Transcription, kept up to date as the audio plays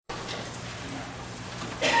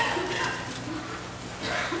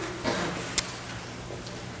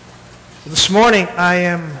This morning I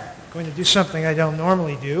am going to do something I don't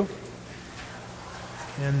normally do,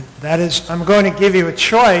 and that is I'm going to give you a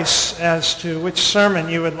choice as to which sermon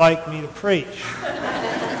you would like me to preach.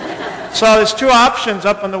 So there's two options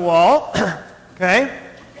up on the wall, okay?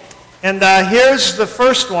 And here's the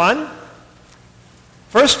first one.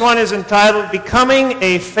 First one is entitled, Becoming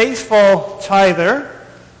a Faithful Tither.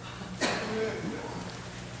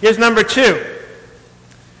 Here's number two.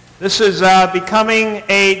 This is becoming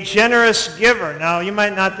a generous giver. Now, you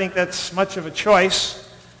might not think that's much of a choice,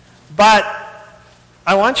 but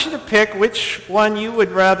I want you to pick which one you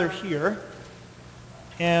would rather hear.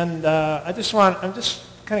 And I'm just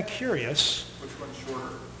kind of curious. Which one's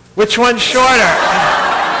shorter? Which one's shorter?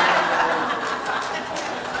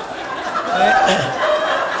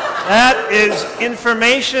 That is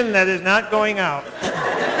information that is not going out.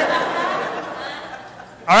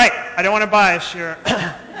 All right, I don't want to bias here.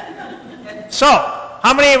 So,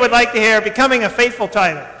 how many would like to hear Becoming a Faithful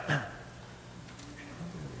Tither?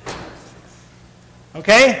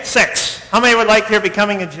 Okay, 6. How many would like to hear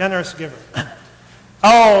Becoming a Generous Giver?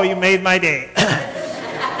 Oh, you made my day.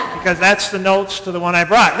 Because that's the notes to the one I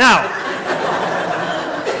brought. Now,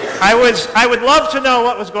 I would love to know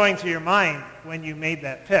what was going through your mind when you made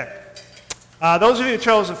that pick. Those of you who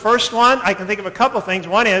chose the first one, I can think of a couple things.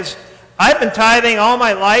 One is, I've been tithing all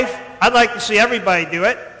my life. I'd like to see everybody do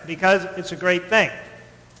it, because it's a great thing.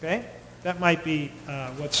 Okay? That might be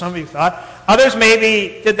what some of you thought. Others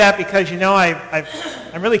maybe did that because,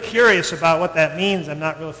 I'm really curious about what that means. I'm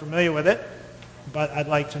not really familiar with it, but I'd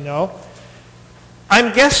like to know.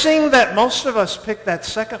 I'm guessing that most of us picked that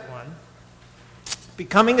second one,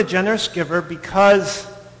 Becoming a Generous Giver, because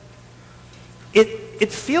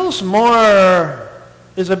it feels more,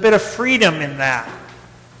 there's a bit of freedom in that.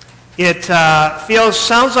 It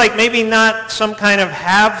sounds like maybe not some kind of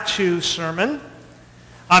have-to sermon.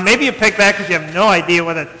 Maybe you pick that because you have no idea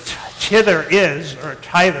what a tither is, or a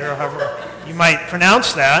tither, or however you might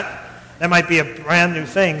pronounce that. That might be a brand new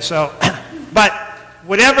thing. So, but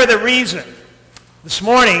whatever the reason, this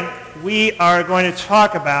morning we are going to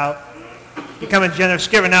talk about becoming a generous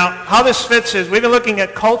giver. Now, how this fits is we've been looking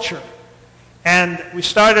at culture, and we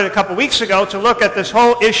started a couple weeks ago to look at this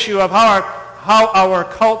whole issue of how our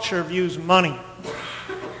culture views money.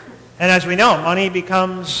 And as we know, money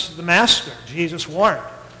becomes the master. Jesus warned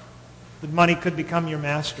that money could become your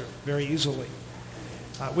master very easily.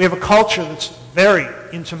 We have a culture that's very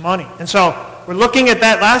into money. And so we're looking at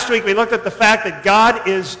that. Last week we looked at the fact that God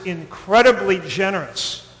is incredibly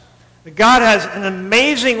generous. That God has an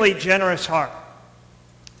amazingly generous heart.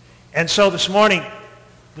 And so this morning,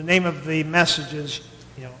 the name of the message is,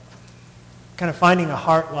 kind of finding a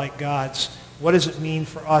heart like God's. What does it mean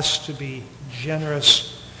for us to be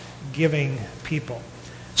generous, giving people?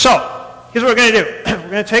 So, here's what we're going to do.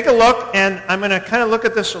 We're going to take a look, and I'm going to kind of look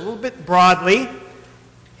at this a little bit broadly.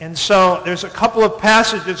 And so, there's a couple of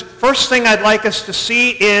passages. First thing I'd like us to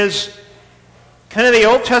see is kind of the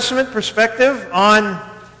Old Testament perspective on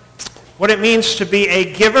what it means to be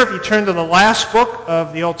a giver. If you turn to the last book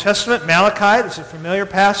of the Old Testament, Malachi, this is a familiar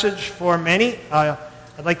passage for many. I'd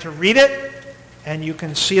like to read it. And you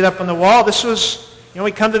can see it up on the wall. This was,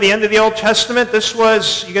 we come to the end of the Old Testament. This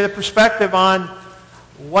was, you get a perspective on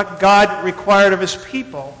what God required of his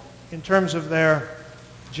people in terms of their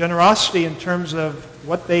generosity, in terms of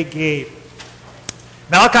what they gave.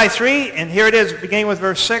 Malachi 3, and here it is, beginning with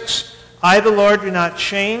verse 6. I, the Lord, do not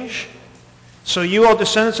change, so you, O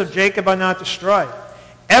descendants of Jacob, are not destroyed.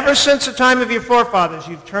 Ever since the time of your forefathers,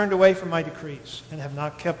 you've turned away from my decrees and have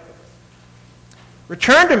not kept them.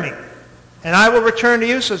 Return to me, and I will return to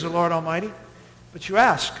you, says the Lord Almighty. But you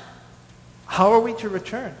ask, how are we to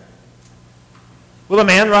return? Will a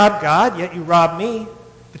man rob God? Yet you rob me.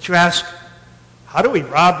 But you ask, how do we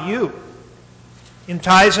rob you? In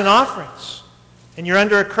tithes and offerings. And you're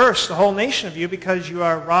under a curse, the whole nation of you, because you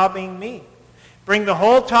are robbing me. Bring the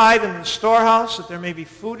whole tithe into the storehouse, that there may be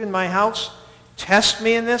food in my house. Test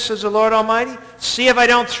me in this, says the Lord Almighty. See if I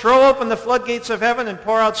don't throw open the floodgates of heaven and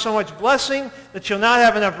pour out so much blessing that you'll not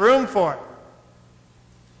have enough room for it.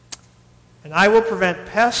 And I will prevent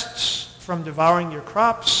pests from devouring your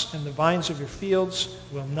crops, and the vines of your fields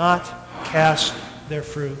will not cast their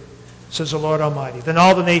fruit, says the Lord Almighty. Then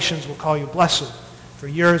all the nations will call you blessed, for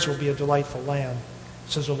yours will be a delightful land,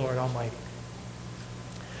 says the Lord Almighty.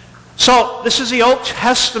 So this is the Old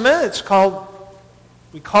Testament.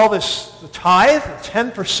 We call this the tithe,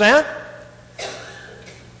 10%.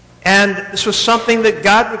 And this was something that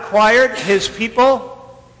God required his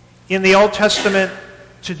people in the Old Testament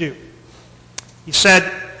to do. He said,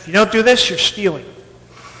 if you don't do this, you're stealing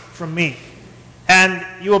from me. And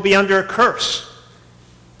you will be under a curse.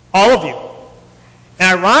 All of you.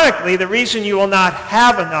 And ironically, the reason you will not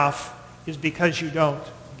have enough is because you don't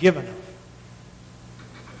give enough.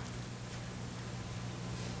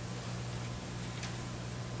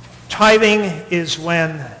 Tithing is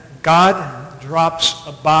when God drops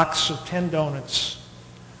a box of 10 donuts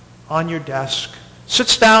on your desk,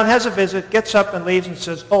 sits down, has a visit, gets up and leaves and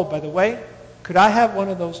says, oh, by the way, could I have one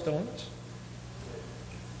of those donuts?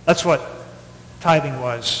 That's what tithing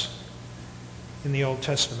was in the Old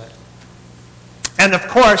Testament. And of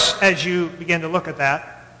course, as you begin to look at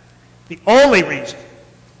that, the only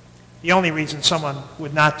reason someone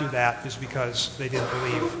would not do that is because they didn't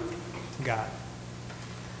believe in God.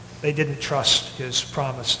 They didn't trust his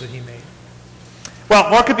promise that he made. Well,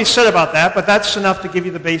 more could be said about that, but that's enough to give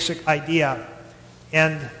you the basic idea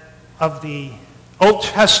and of the Old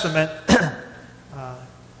Testament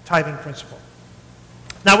tithing principle.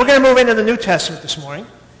 Now, we're going to move into the New Testament this morning.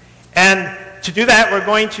 And to do that, we're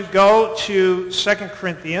going to go to 2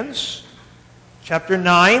 Corinthians chapter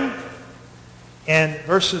 9 and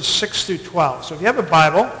verses 6 through 12. So if you have a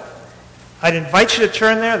Bible, I'd invite you to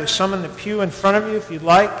turn there. There's some in the pew in front of you if you'd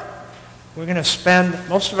like. We're going to spend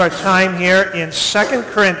most of our time here in 2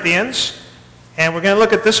 Corinthians, and we're going to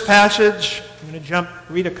look at this passage. I'm going to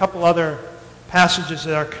read a couple other passages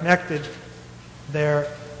that are connected there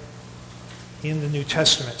in the New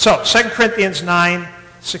Testament. So, 2 Corinthians 9,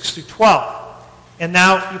 6 through 12. And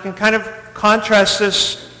now you can kind of contrast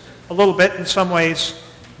this a little bit in some ways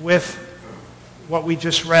with what we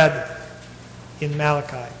just read in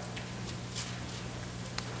Malachi.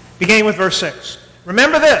 Beginning with verse 6.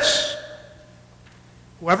 Remember this.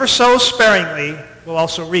 Whoever sows sparingly will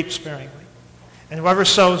also reap sparingly. And whoever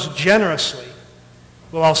sows generously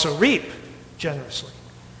will also reap generously.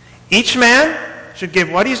 Each man should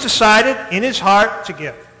give what he's decided in his heart to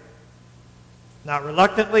give. Not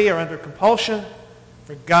reluctantly or under compulsion,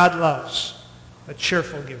 for God loves a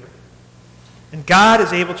cheerful giver. And God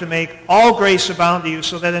is able to make all grace abound to you,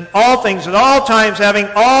 so that in all things, at all times, having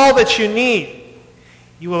all that you need,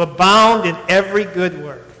 you will abound in every good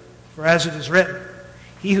work. For as it is written,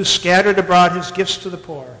 he who scattered abroad his gifts to the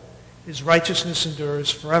poor, his righteousness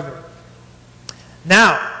endures forever.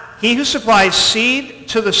 Now, he who supplies seed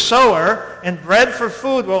to the sower and bread for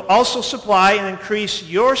food will also supply and increase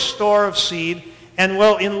your store of seed and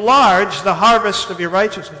will enlarge the harvest of your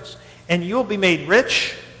righteousness. And you will be made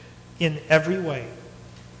rich in every way,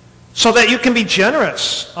 so that you can be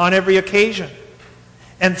generous on every occasion.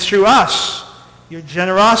 And through us, your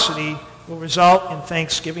generosity will result in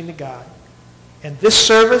thanksgiving to God. And this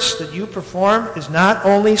service that you perform is not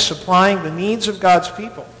only supplying the needs of God's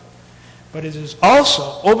people, but it is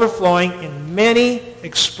also overflowing in many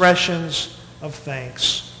expressions of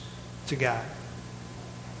thanks to God.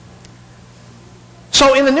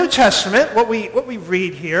 So in the New Testament, what we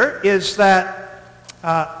read here is that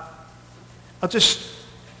I'll just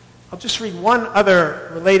read one other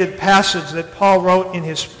related passage that Paul wrote in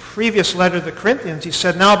his previous letter to the Corinthians. He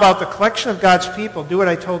said, now about the collection of God's people, do what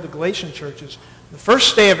I told the Galatian churches. The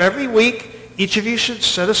first day of every week, each of you should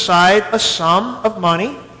set aside a sum of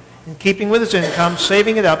money in keeping with his income,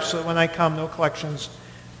 saving it up so that when I come, no collections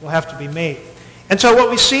will have to be made. And so what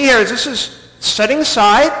we see here is this is setting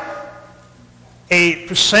aside a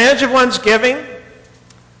percentage of one's giving.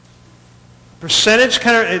 Percentage,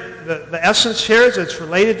 the essence here is it's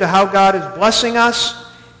related to how God is blessing us,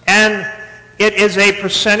 and it is a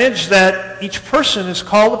percentage that each person is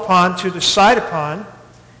called upon to decide upon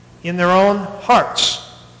in their own hearts.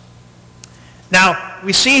 Now,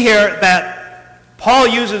 we see here that Paul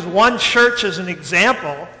uses one church as an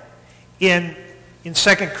example in 2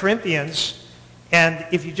 Corinthians, and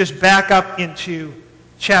if you just back up into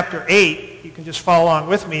chapter 8, you can just follow along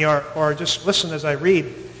with me or just listen as I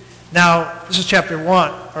read. Now, this is chapter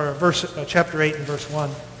 8 and verse 1.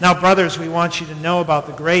 Now, brothers, we want you to know about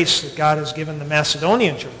the grace that God has given the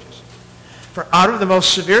Macedonian churches. For out of the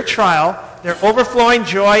most severe trial, their overflowing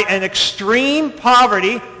joy and extreme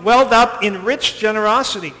poverty welled up in rich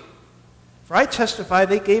generosity. For I testify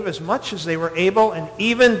they gave as much as they were able and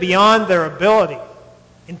even beyond their ability,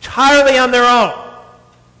 entirely on their own.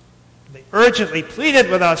 They urgently pleaded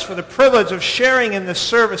with us for the privilege of sharing in this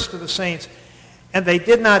service to the saints. And they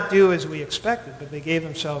did not do as we expected, but they gave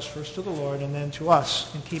themselves first to the Lord and then to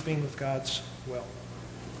us in keeping with God's will.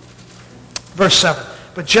 Verse 7.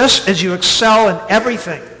 But just as you excel in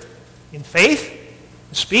everything, in faith,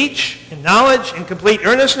 in speech, in knowledge, in complete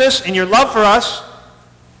earnestness, in your love for us,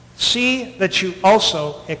 see that you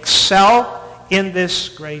also excel in this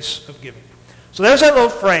grace of giving. So there's that little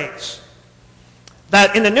phrase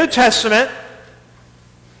that in the New Testament,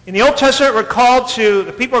 In the Old Testament,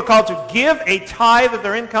 the people are called to give a tithe of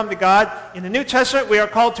their income to God. In the New Testament, we are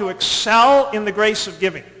called to excel in the grace of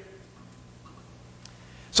giving.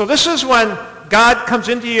 So this is when God comes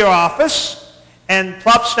into your office and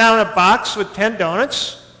plops down a box with 10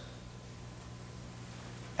 donuts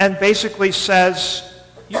and basically says,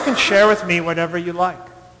 you can share with me whatever you like.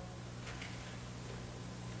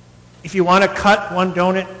 If you want to cut one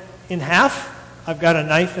donut in half, I've got a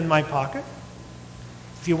knife in my pocket.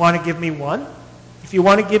 If you want to give me one, if you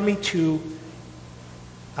want to give me two,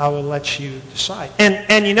 I will let you decide.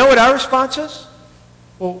 And you know what our response is?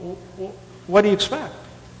 Well, what do you expect?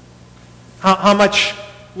 How much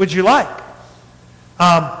would you like?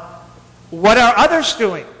 What are others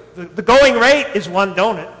doing? The going rate is one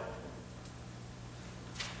donut.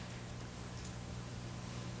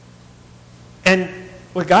 And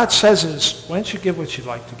what God says is, why don't you give what you'd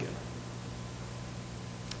like to give?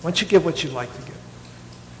 Why don't you give what you'd like to give?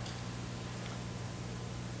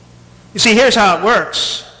 You see, here's how it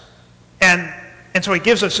works. And so he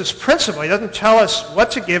gives us this principle. He doesn't tell us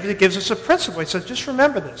what to give. He gives us a principle. He says, just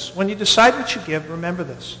remember this. When you decide what you give, remember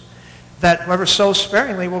this. That whoever sows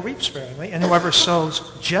sparingly will reap sparingly, and whoever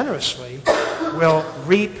sows generously will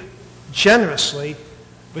reap generously,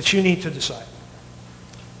 but you need to decide.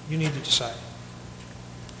 You need to decide.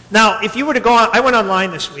 Now, if you were to go on, I went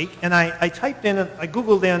online this week, and I typed in, I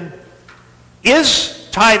Googled in, is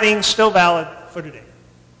tithing still valid for today?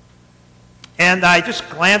 And I just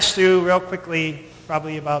glanced through real quickly,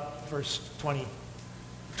 probably about the first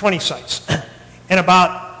 20 sites. And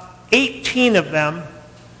about 18 of them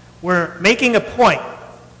were making a point.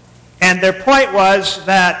 And their point was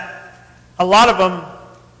that a lot of them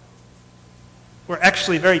were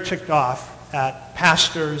actually very ticked off at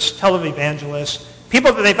pastors, televangelists,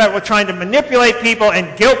 people that they thought were trying to manipulate people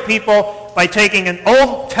and guilt people by taking an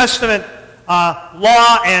Old Testament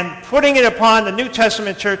law and putting it upon the New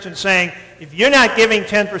Testament church and saying, if you're not giving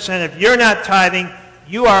 10%, if you're not tithing,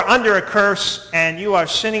 you are under a curse and you are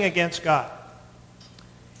sinning against God.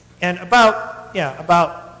 And about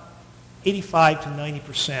 85 to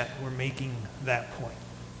 90% were making that point.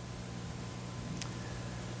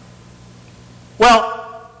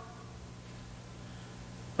 Well,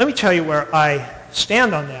 let me tell you where I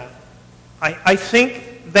stand on that. I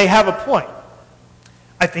think they have a point.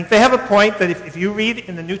 I think they have a point that if you read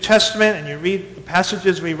in the New Testament and you read the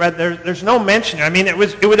passages we read, there's no mention. I mean, it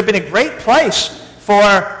would have been a great place for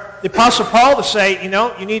the Apostle Paul to say,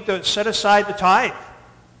 you need to set aside the tithe.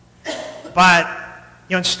 But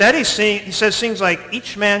instead he says things like,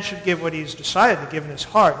 each man should give what he's decided to give in his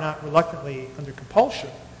heart, not reluctantly under compulsion.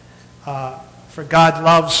 For God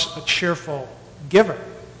loves a cheerful giver.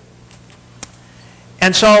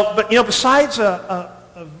 And so, but besides a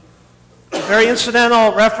very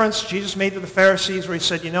incidental reference Jesus made to the Pharisees where he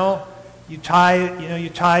said, you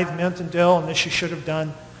tithe mint and dill, and this you should have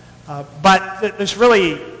done. But there's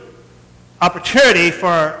really opportunity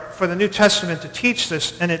for the New Testament to teach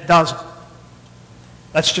this, and it doesn't.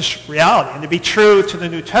 That's just reality. And to be true to the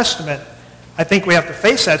New Testament, I think we have to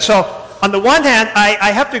face that. So on the one hand,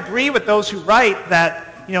 I have to agree with those who write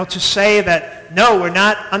that, to say that, no, we're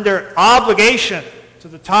not under obligation to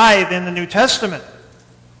the tithe in the New Testament.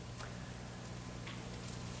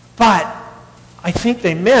 But I think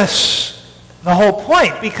they miss the whole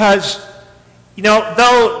point because,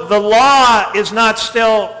 though the law is not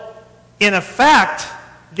still in effect,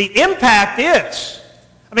 the impact is.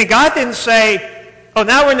 I mean, God didn't say, oh,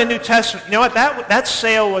 now we're in the New Testament. You know what? That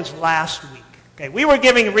sale was last week. Okay, we were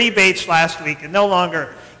giving rebates last week, and no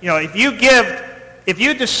longer, if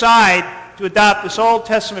you decide to adopt this Old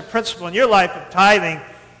Testament principle in your life of tithing,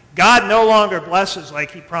 God no longer blesses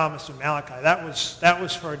like he promised in Malachi. That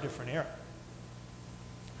was for a different era.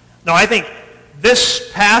 No, I think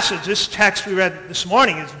this passage, this text we read this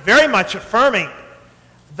morning is very much affirming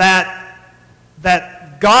that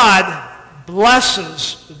God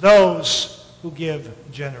blesses those who give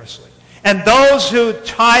generously. And those who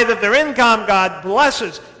tithe of their income, God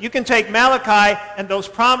blesses. You can take Malachi and those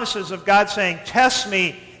promises of God saying, test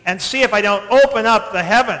me and see if I don't open up the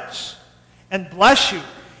heavens and bless you.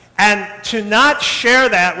 And to not share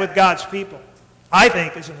that with God's people, I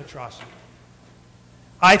think, is an atrocity.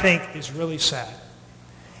 I think is really sad.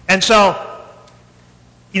 And so,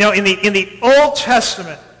 in the Old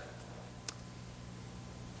Testament,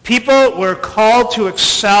 people were called to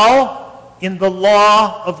excel in the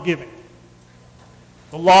law of giving.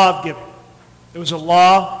 The law of giving. There was a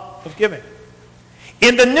law of giving.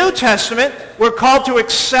 In the New Testament, we're called to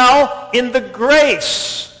excel in the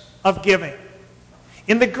grace of giving.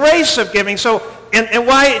 In the grace of giving. So, and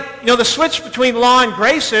why, the switch between law and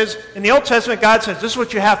grace is, in the Old Testament, God says, this is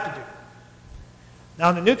what you have to do. Now,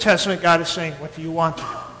 in the New Testament, God is saying, what do you want to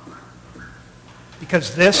do?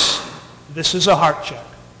 Because this is a heart check.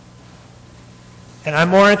 And I'm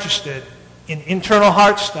more interested in internal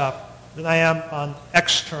heart stuff than I am on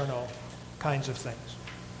external kinds of things.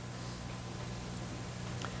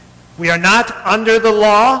 We are not under the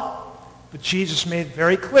law, but Jesus made it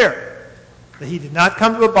very clear that he did not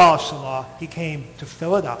come to abolish the law. He came to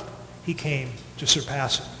fill it up. He came to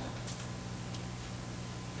surpass it.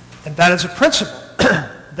 And that is a principle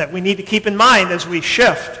that we need to keep in mind as we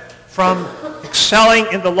shift from excelling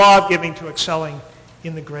in the law of giving to excelling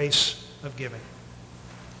in the grace of giving.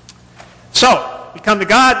 So, we come to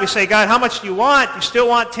God, we say, God, how much do you want? You still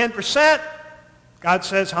want 10%? God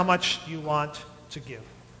says, how much do you want to give?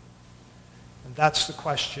 And that's the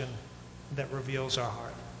question that reveals our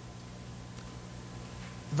heart.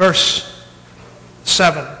 Verse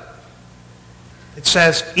 7, it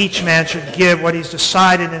says, each man should give what he's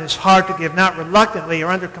decided in his heart to give, not reluctantly or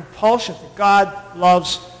under compulsion, for God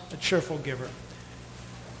loves a cheerful giver.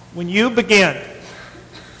 When you begin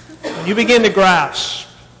to grasp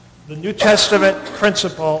the New Testament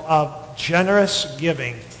principle of generous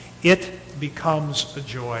giving, it becomes a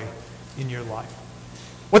joy in your life.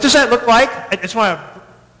 What does that look like? I just want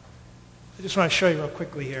to show you real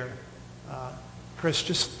quickly here. Chris,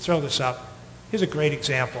 just throw this up. Here's a great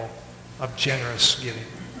example of generous giving.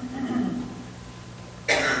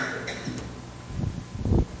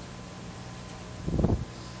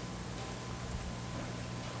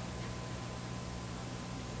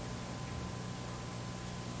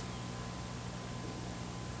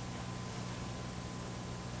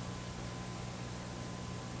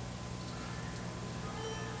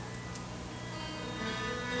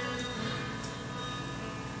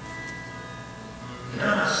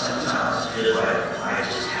 Sometimes it feels like life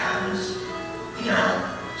just happens,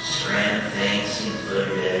 just random things seem to fill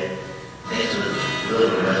your day, things with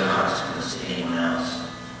really no consequence to anyone else.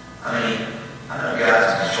 I mean, I know God's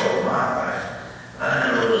in control of my life, but I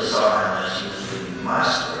never really saw how much he was reading my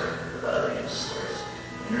story with other people's stories,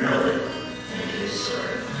 and really into his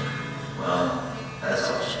story. Well, that's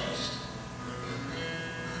all changed.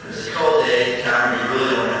 It's a cold day, the time you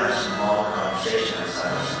really want to have some long conversation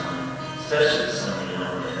outside with someone, especially with someone you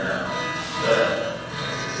don't really know. But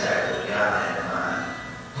that's exactly what God had in mind.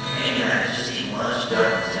 Amy and I had just eaten lunch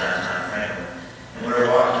donuts downtown Franklin, and we were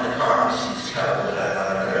walking in the car and we see this couple that I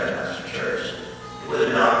thought I recognized from church. It would have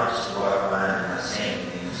been awkward just to walk by and not say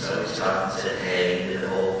anything, so we stopped and said, hey, and did the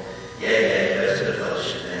whole, yeah, you guys did a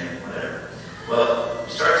fellowship thing, whatever. Well, we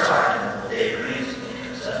started talking, and the whole Dave Green's thing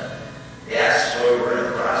comes up. They asked us where we were in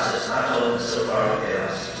the process, and I told them so far we paid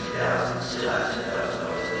off $60,000, still have $10,000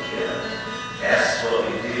 a year. They asked us what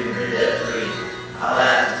we do when we're debt-free. I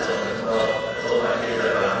laughed and told them, well, I told my kids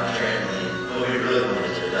I got my trampoline, but we really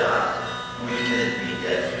wanted to adopt. And we committed to be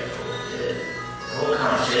debt-free for what we did. The whole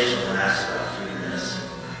conversation lasted about 3 minutes.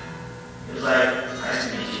 It was like, nice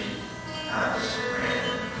to meet you. I was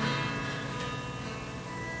random.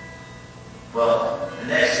 Well, the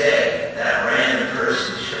next day, that random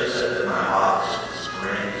person shows up at my office with this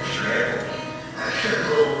brand new trampoline. I couldn't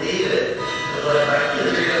believe it. It was like my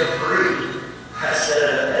kids are going free. I set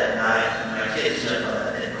it up at night, and my kids jumped on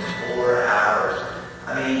that thing for 4 hours. I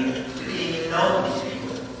mean, we didn't even know these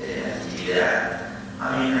people. They didn't have to do that. I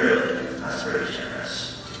mean, really, that's pretty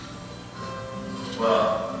generous.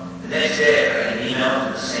 Well, the next day, I got an email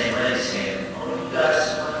from the same lady saying, oh, you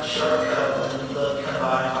guys want a sharp couple, and you'd love to come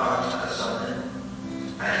by and talk about something.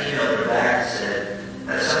 I emailed her back and said,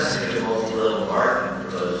 that sounds like a multi-level marketing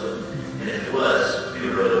proposal, and if it was, we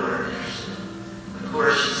really weren't interested. Of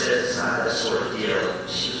course, she said it's not that sort of deal.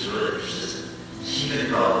 She was really persistent. She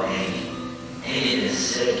even called Amy. Amy is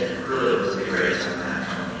sick, and it really was the greatest time that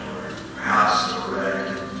company order. Her house is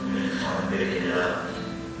wrecked, and we were picking it up.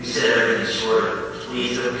 We said everything short of,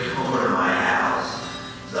 please don't come over to my house.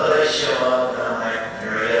 So they show up, and I'm like,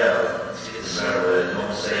 here we go. Let's get this over with.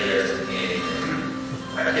 Don't say yes to anything.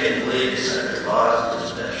 I couldn't believe this under laws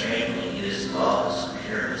just been trained when you use laws and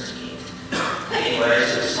pyramid scheme. Anyway,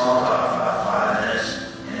 so small talk for about 5 minutes,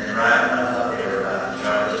 and then right when I thought they were about to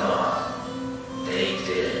drop the bomb, they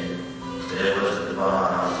did. But it wasn't the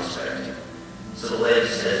bomb I was expecting. So the lady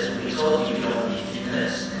says, we told you don't need a few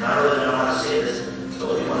minutes, and I really don't know how to say this,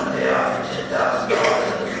 but we want to pay off your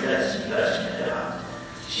 $10,000 of your debts and you guys can adopt.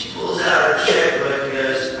 She pulls out her checkbook and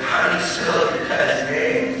goes, how do you spell your guy's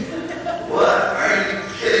name? What? Are you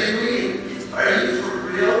kidding me? Are you for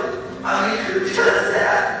real? I mean, who does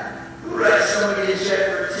that? Who writes somebody a check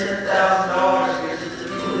for $10,000 because it's the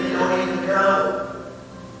people they don't even know?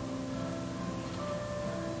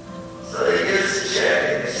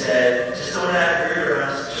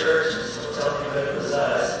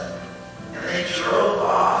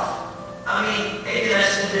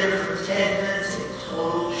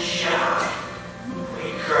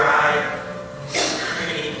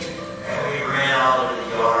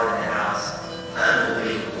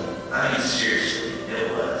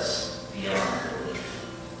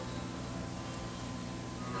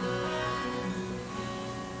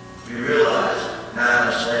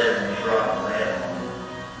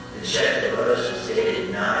 The check they wrote us was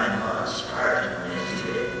dated 9 months prior to my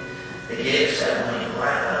due date. They gave us that money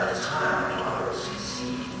right out at the time my daughter was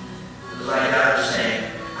conceived. It was like God was saying,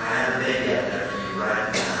 I have a baby out there for you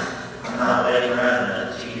right now. I'm not waiting around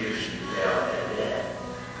another 2 years for you to pay all that debt.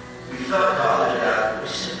 We felt called to God, but we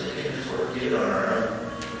simply couldn't afford to do it on our own.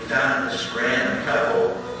 We found this random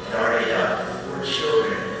couple had already adopted 4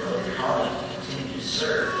 children and felt the calling to continue to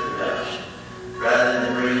serve through adoption. Rather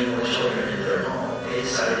than bringing more children into their home, they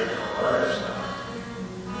decided to help others out.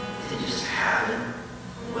 It didn't just happen.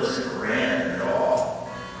 It wasn't random at all.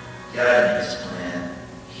 God made his plan.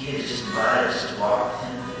 He had just invited us to walk with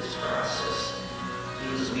him through this process. He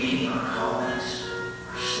was weaving our callings,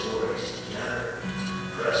 our stories together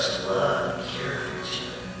for us to love and care for each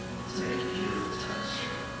other, to make a beautiful tapestry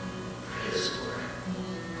for his glory.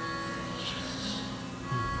 Thank you, Jesus.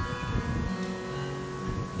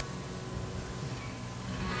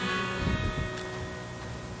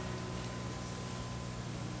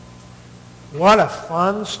 What a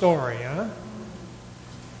fun story, huh?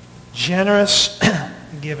 Generous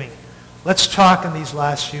giving. Let's talk in these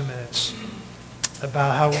last few minutes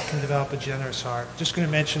about how we can develop a generous heart. Just going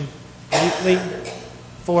to mention briefly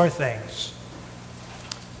 4 things.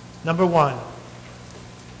 Number 1,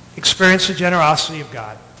 experience the generosity of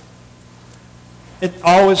God. It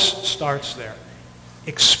always starts there.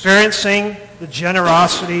 Experiencing the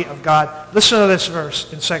generosity of God. Listen to this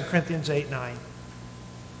verse in 2 Corinthians 8:9.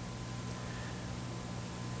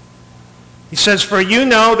 He says, for you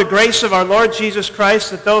know the grace of our Lord Jesus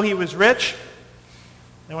Christ, that though he was rich,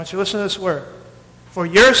 I want you to listen to this word, for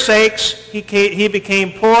your sakes he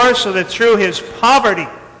became poor, so that through his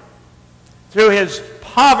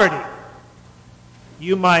poverty,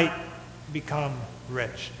 you might become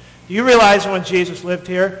rich. Do you realize when Jesus lived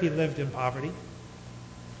here, he lived in poverty?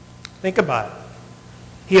 Think about it.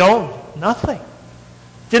 He owned nothing.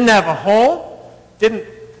 Didn't have a home.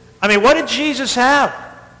 What did Jesus have?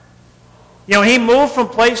 He moved from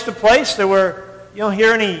place to place. There were, you don't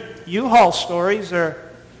hear any U-Haul stories, or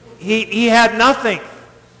he had nothing.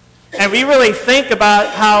 And we really think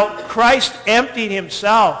about how Christ emptied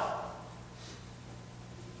himself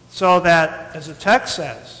so that, as the text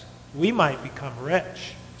says, we might become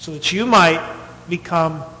rich, so that you might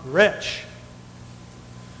become rich.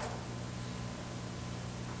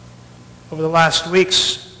 Over the last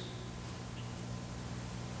weeks,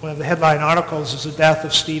 one of the headline articles is the death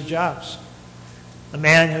of Steve Jobs, a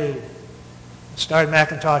man who started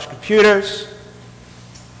Macintosh computers.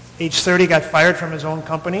 Age 30, got fired from his own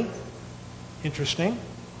company. Interesting.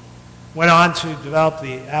 Went on to develop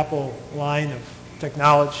the Apple line of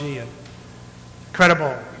technology, and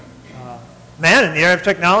incredible man in the area of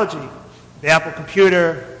technology. The Apple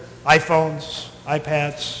computer, iPhones,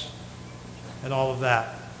 iPads, and all of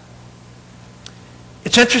that.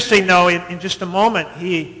 It's interesting, though, in just a moment,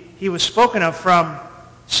 he was spoken of from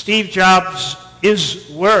Steve Jobs is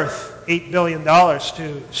worth $8 billion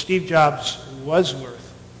to Steve Jobs was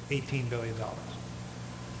worth $18 billion.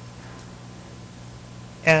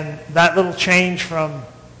 And that little change from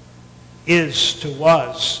is to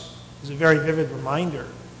was is a very vivid reminder.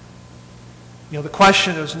 The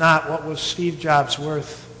question is not what was Steve Jobs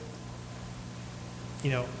worth,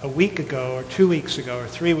 a week ago or 2 weeks ago or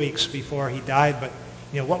 3 weeks before he died, but,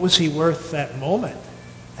 what was he worth that moment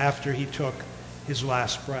after he took his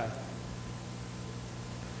last breath?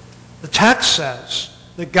 The text says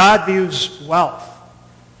that God views wealth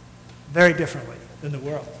very differently than the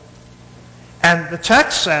world. And the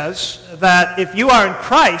text says that if you are in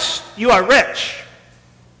Christ, you are rich.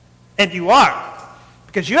 And you are.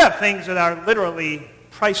 Because you have things that are literally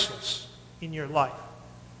priceless in your life.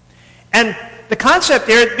 And the concept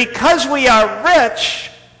here, because we are rich,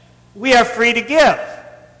 we are free to give.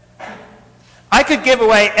 I could give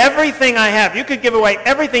away everything I have. You could give away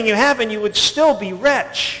everything you have and you would still be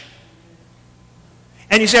rich.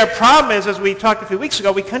 And you see, our problem is, as we talked a few weeks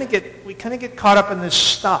ago, we kind of get caught up in this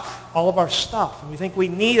stuff, all of our stuff. And we think we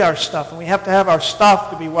need our stuff, and we have to have our stuff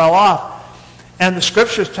to be well off. And the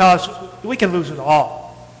scriptures tell us we can lose it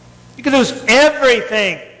all. You can lose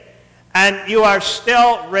everything, and you are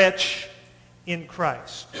still rich in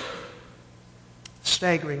Christ.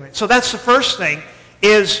 Staggering rich. So that's the first thing,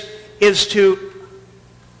 is to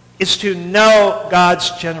know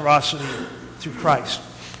God's generosity through Christ.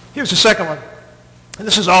 Here's the second one. And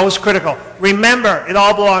this is always critical. Remember, it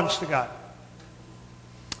all belongs to God.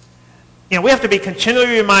 We have to be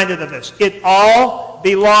continually reminded of this. It all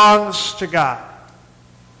belongs to God.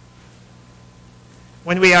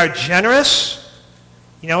 When we are generous,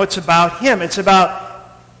 it's about Him. It's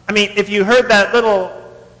about, if you heard that little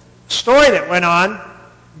story that went on,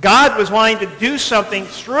 God was wanting to do something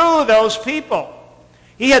through those people.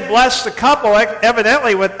 He had blessed the couple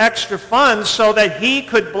evidently with extra funds so that he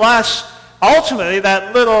could bless ultimately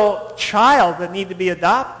that little child that needed to be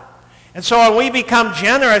adopted. And so when we become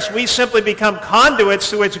generous, we simply become conduits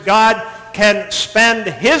through which God can spend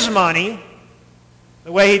his money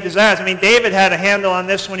the way he desires. I mean, David had a handle on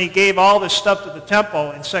this when he gave all this stuff to the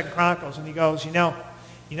temple in 2 Chronicles, and he goes, you know,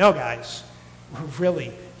 guys, we're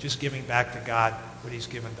really just giving back to God what he's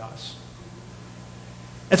given to us.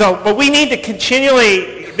 And so, but we need to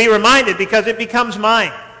continually be reminded because it becomes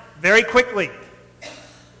mine very quickly.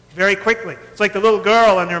 Very quickly. It's like the little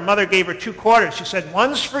girl and her mother gave her 2 quarters. She said,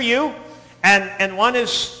 one's for you and one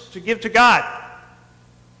is to give to God.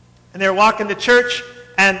 And they were walking to church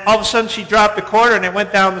and all of a sudden she dropped a quarter and it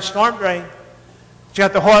went down the storm drain. She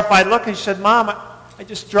got the horrified look and she said, Mom, I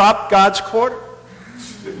just dropped God's quarter.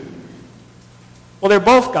 Well, they're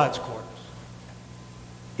both God's quarters.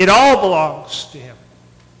 It all belongs to him.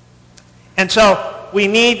 And so we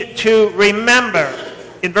need to remember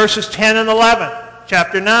in verses 10 and 11,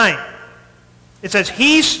 chapter 9, it says,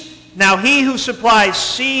 he who supplies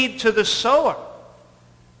seed to the sower.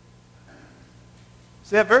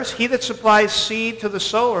 See that verse? He that supplies seed to the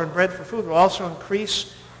sower and bread for food will also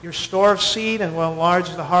increase your store of seed and will enlarge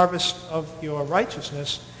the harvest of your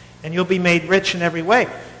righteousness, and you'll be made rich in every way.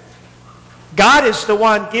 God is the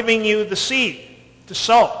one giving you the seed to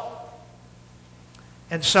sow.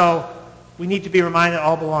 And so we need to be reminded it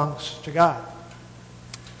all belongs to God.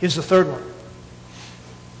 Here's the third one.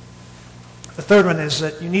 The third one is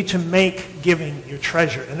that you need to make giving your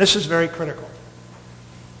treasure. And this is very critical.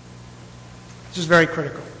 This is very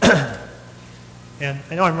critical. And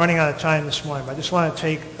I know I'm running out of time this morning, but I just want to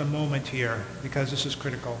take a moment here because this is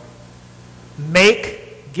critical.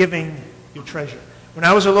 Make giving your treasure. When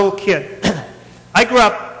I was a little kid, I grew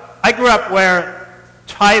up where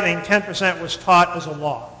tithing, 10%, was taught as a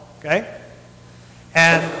law. Okay?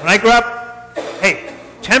 And when I grew up, hey,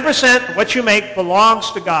 10% of what you make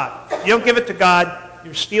belongs to God. If you don't give it to God,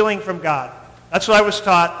 you're stealing from God. That's what I was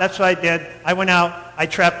taught. That's what I did. I went out. I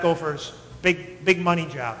trapped gophers. Big money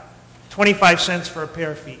job. 25 cents for a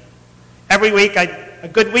pair of feet. Every week, a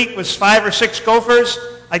good week was 5 or 6 gophers.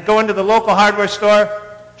 I'd go into the local hardware store,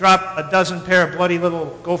 drop a dozen pair of bloody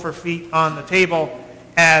little gopher feet on the table,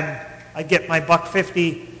 and I'd get my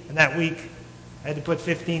 $1.50, and that week I had to put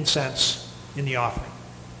 15 cents in the offering.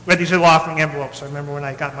 We had these little offering envelopes. I remember when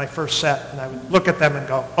I got my first set, and I would look at them and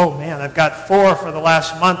go, oh man, I've got 4 for the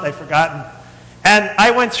last month I've forgotten. And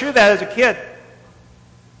I went through that as a kid.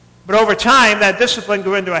 But over time, that discipline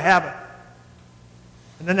grew into a habit.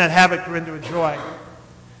 And then that habit grew into a joy.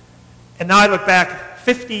 And now I look back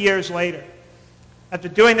 50 years later. After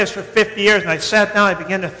doing this for 50 years, and I sat down, I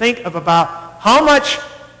began to think of about how much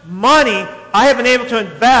money I have been able to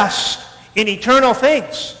invest in eternal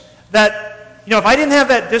things. That, if I didn't have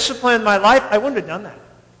that discipline in my life, I wouldn't have done that.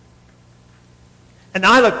 And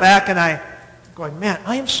now I look back and I'm going, man,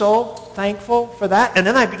 I am so thankful for that. And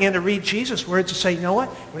then I began to read Jesus' words to say, you know what?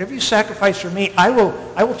 Whatever you sacrifice for me, I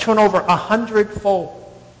will turn over 100-fold.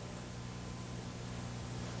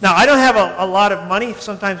 Now, I don't have a lot of money.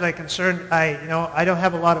 Sometimes I don't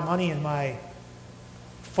have a lot of money in my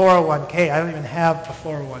 401k. I don't even have a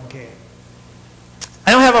 401k.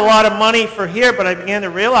 I don't have a lot of money for here, but I began to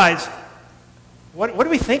realize, what are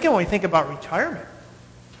we thinking when we think about retirement?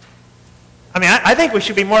 I mean, I think we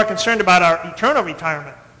should be more concerned about our eternal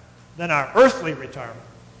retirement than our earthly retirement.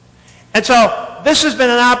 And so this has been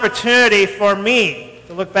an opportunity for me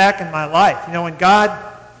to look back in my life. When God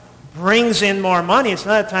brings in more money, it's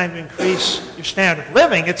not a time to increase your standard of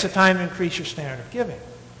living. It's a time to increase your standard of giving.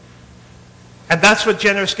 And that's what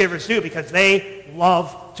generous givers do because they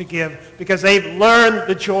love to give, because they've learned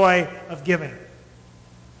the joy of giving.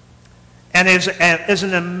 And there's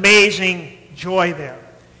an amazing joy there.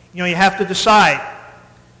 You have to decide.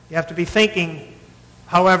 You have to be thinking.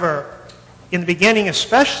 However, in the beginning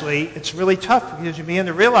especially, it's really tough because you begin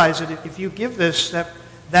to realize that if you give this,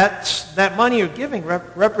 that money you're giving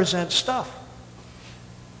represents stuff.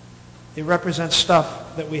 It represents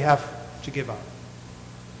stuff that we have to give up.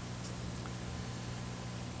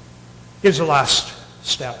 Here's the last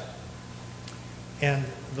step. And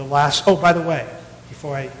by the way,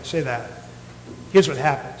 before I say that, here's what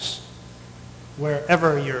happens.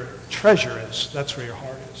 Wherever your treasure is, that's where your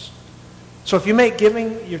heart is. So if you make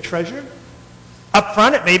giving your treasure, up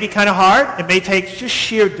front it may be kind of hard. It may take just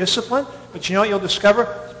sheer discipline. But you know what you'll discover?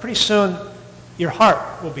 Pretty soon your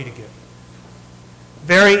heart will be to give.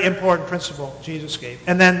 Very important principle Jesus gave.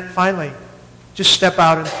 And then finally, just step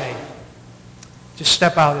out in faith. Just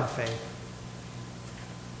step out in faith.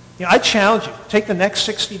 I challenge you, take the next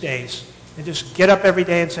 60 days and just get up every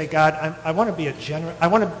day and say, God, I want to be I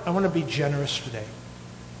want to be generous today.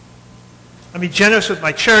 I'm going to be generous with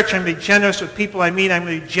my church. I'm going to be generous with people I meet. I'm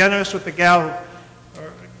going to be generous with the gal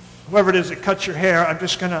or whoever it is that cuts your hair. I'm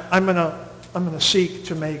going to seek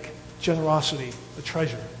to make generosity a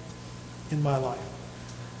treasure in my life.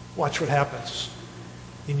 Watch what happens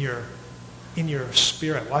in your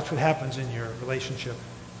spirit. Watch what happens in your relationship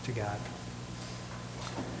to God.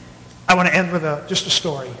 I want to end with just a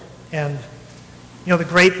story. And, the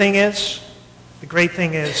great thing is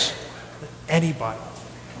that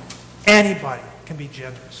anybody can be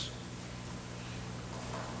generous.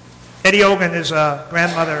 Eddie Ogan is a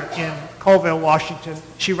grandmother in Colville, Washington.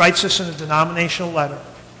 She writes this in a denominational letter.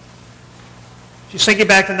 She's thinking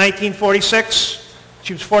back to 1946.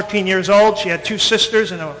 She was 14 years old. She had 2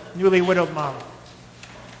 sisters and a newly widowed mom.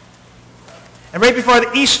 And right before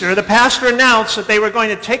the Easter, the pastor announced that they were going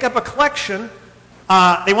to take up a collection.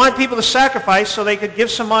 They wanted people to sacrifice so they could give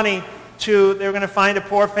some money they were going to find a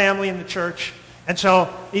poor family in the church. And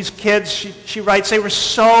so these kids, she writes, they were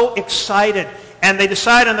so excited. And they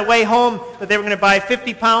decided on the way home that they were going to buy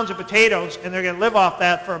 50 pounds of potatoes and they're going to live off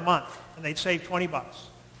that for a month. And they'd save $20.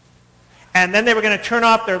 And then they were going to turn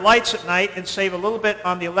off their lights at night and save a little bit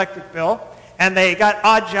on the electric bill. And they got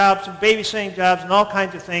odd jobs and babysitting jobs and all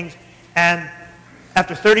kinds of things. And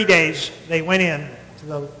after 30 days, they went in,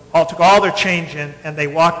 took all their change in, and they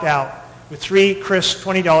walked out with 3 crisp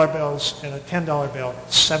 $20 bills and a $10 bill,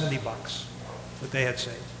 $70 that they had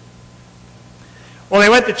saved. Well, they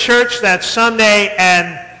went to church that Sunday,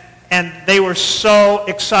 and they were so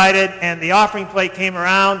excited, and the offering plate came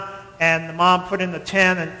around, and the mom put in the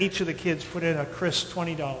 10, and each of the kids put in a crisp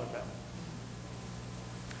 $20 bill.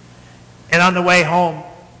 And on the way home,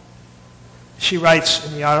 she writes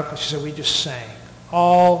in the article, she said, we just sang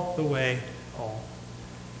all the way home.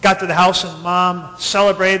 Got to the house, and Mom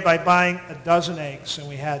celebrated by buying a dozen eggs, and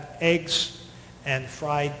we had eggs and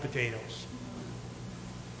fried potatoes.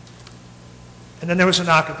 And then there was a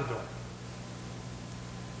knock at the door.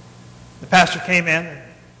 The pastor came in and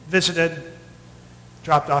visited,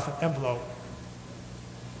 dropped off an envelope.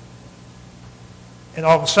 And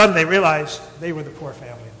all of a sudden they realized they were the poor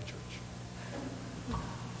family in the church.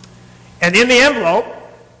 And in the envelope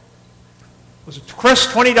was a crisp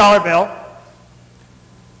 $20 bill,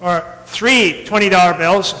 or 3 $20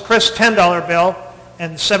 bills, a crisp $10 bill,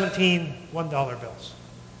 and 17 $1 bills.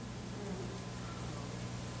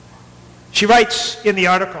 She writes in the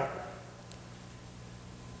article,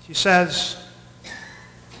 she says,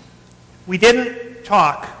 we didn't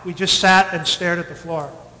talk, we just sat and stared at the floor.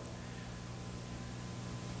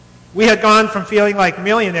 We had gone from feeling like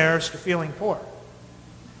millionaires to feeling poor.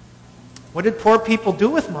 What did poor people do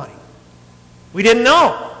with money? We didn't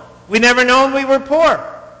know. We never known we were poor.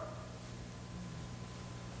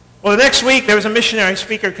 Well, the next week there was a missionary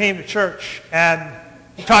speaker came to church, and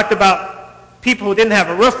he talked about people who didn't have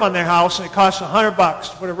a roof on their house, and it cost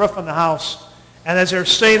 $100 to put a roof on the house. And as they were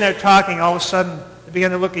sitting there talking, all of a sudden they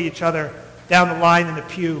began to look at each other down the line in the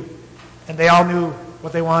pew, and they all knew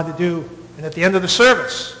what they wanted to do. And at the end of the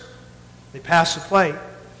service, they passed the plate,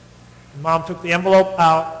 and Mom took the envelope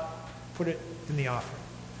out, put it in the offering.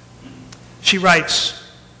 She writes,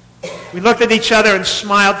 we looked at each other and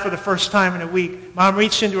smiled for the first time in a week. Mom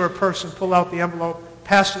reached into her purse and pulled out the envelope,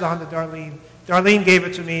 passed it on to Darlene. Darlene gave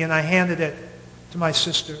it to me, and I handed it to my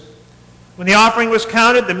sister. When the offering was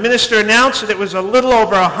counted, the minister announced that it was a little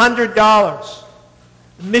over $100.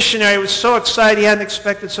 The missionary was so excited he hadn't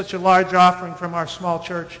expected such a large offering from our small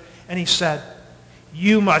church, and he said,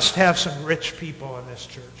 you must have some rich people in this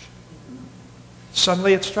church.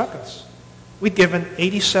 Suddenly it struck us. We'd given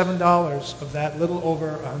 $87 of that little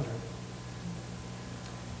over 100.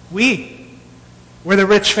 We were the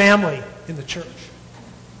rich family in the church.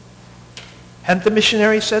 Hadn't the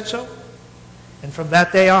missionary said so? And from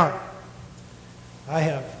that day on, I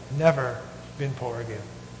have never been poor again.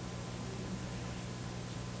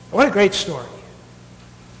 What a great story.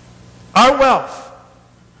 Our wealth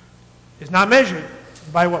is not measured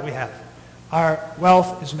by what we have. Our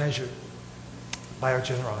wealth is measured by our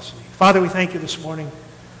generosity. Father, we thank you this morning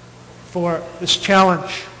for this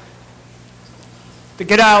challenge to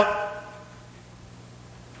get out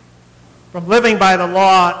from living by the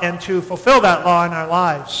law and to fulfill that law in our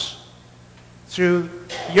lives through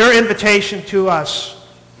your invitation to us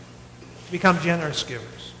to become generous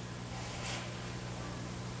givers.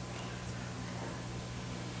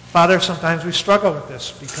 Father, sometimes we struggle with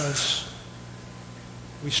this because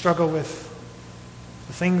we struggle with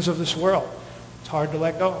the things of this world. It's hard to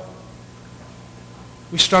let go.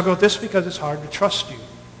 We struggle with this because it's hard to trust you.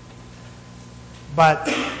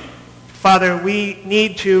 But Father, we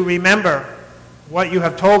need to remember what you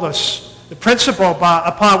have told us, the principle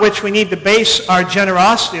upon which we need to base our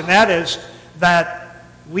generosity, and that is that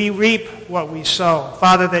we reap what we sow.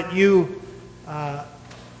 Father, that you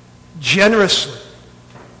generously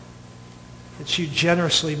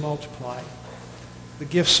multiply the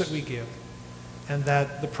gifts that we give, and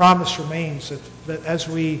that the promise remains that as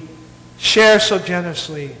we share so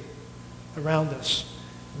generously around us,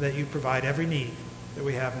 that you provide every need that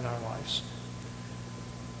we have in our lives.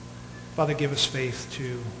 Father, give us faith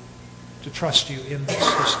to trust you in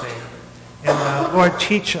this day. And Lord,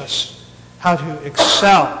 teach us how to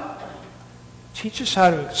excel. Teach us how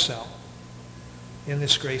to excel in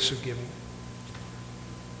this grace of giving.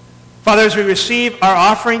 Father, as we receive our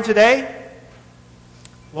offering today,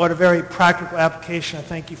 Lord, a very practical application. I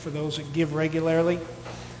thank you for those that give regularly.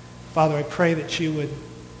 Father, I pray that you would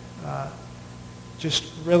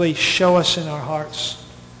just really show us in our hearts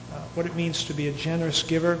what it means to be a generous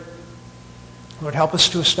giver. Lord, help us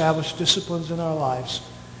to establish disciplines in our lives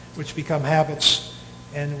which become habits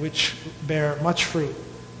and which bear much fruit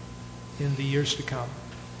in the years to come.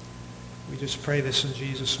 We just pray this in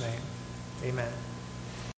Jesus' name. Amen.